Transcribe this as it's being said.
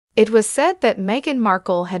It was said that Meghan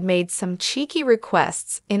Markle had made some cheeky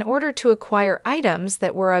requests in order to acquire items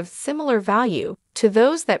that were of similar value to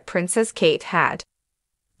those that Princess Kate had.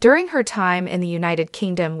 During her time in the United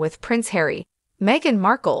Kingdom with Prince Harry, Meghan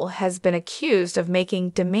Markle has been accused of making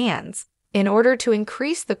demands in order to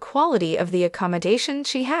increase the quality of the accommodation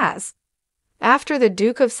she has. After the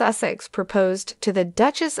Duke of Sussex proposed to the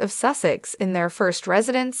Duchess of Sussex in their first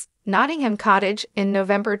residence, Nottingham Cottage, in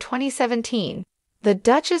November 2017, the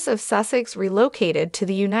Duchess of Sussex relocated to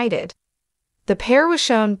the United. The pair was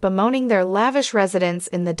shown bemoaning their lavish residence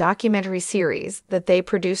in the documentary series that they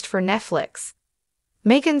produced for Netflix.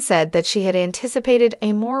 Meghan said that she had anticipated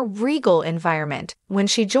a more regal environment when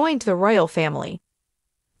she joined the royal family.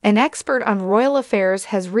 An expert on royal affairs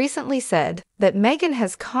has recently said that Meghan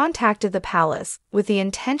has contacted the palace with the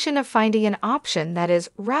intention of finding an option that is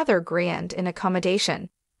rather grand in accommodation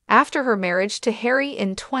after her marriage to Harry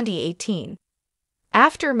in 2018.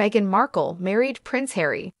 After Meghan Markle married Prince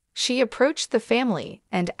Harry, she approached the family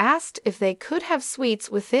and asked if they could have suites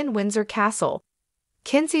within Windsor Castle.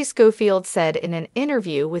 Kinsey Schofield said in an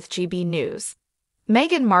interview with GB News.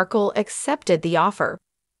 Meghan Markle accepted the offer.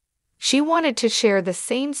 She wanted to share the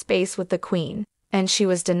same space with the Queen, and she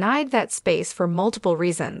was denied that space for multiple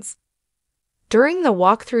reasons. During the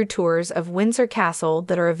walkthrough tours of Windsor Castle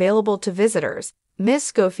that are available to visitors, Ms.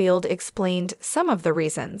 Schofield explained some of the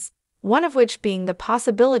reasons, one of which being the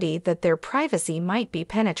possibility that their privacy might be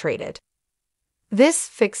penetrated. This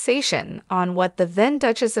fixation on what the then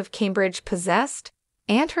Duchess of Cambridge possessed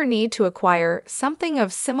and her need to acquire something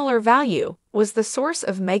of similar value was the source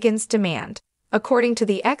of Meghan's demand, according to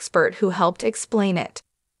the expert who helped explain it.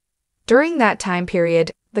 During that time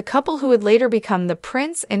period, the couple who would later become the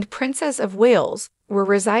Prince and Princess of Wales were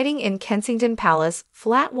residing in Kensington Palace,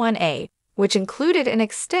 Flat 1A, which included an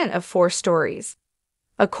extent of 4 stories.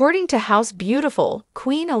 According to House Beautiful,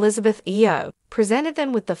 Queen Elizabeth II presented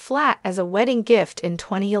them with the flat as a wedding gift in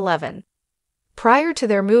 2011. Prior to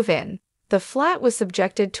their move-in, the flat was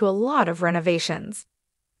subjected to a lot of renovations.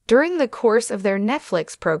 During the course of their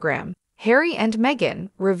Netflix program, Harry and Meghan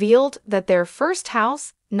revealed that their first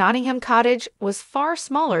house, Nottingham Cottage, was far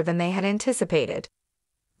smaller than they had anticipated.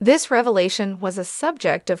 This revelation was a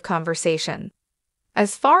subject of conversation.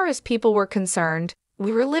 As far as people were concerned,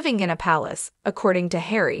 we were living in a palace, according to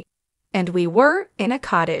Harry, and we were in a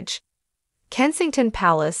cottage. Kensington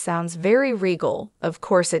Palace sounds very regal, of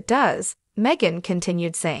course it does, Meghan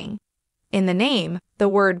continued saying. In the name, the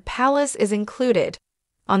word palace is included.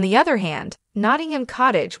 On the other hand, Nottingham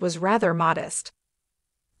Cottage was rather modest.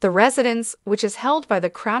 The residence, which is held by the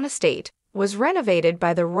Crown Estate, was renovated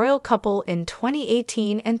by the royal couple in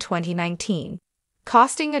 2018 and 2019,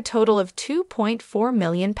 costing a total of £2.4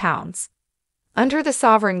 million. Under the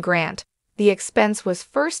sovereign grant, the expense was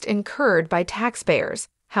first incurred by taxpayers.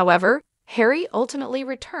 However, Harry ultimately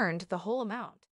returned the whole amount.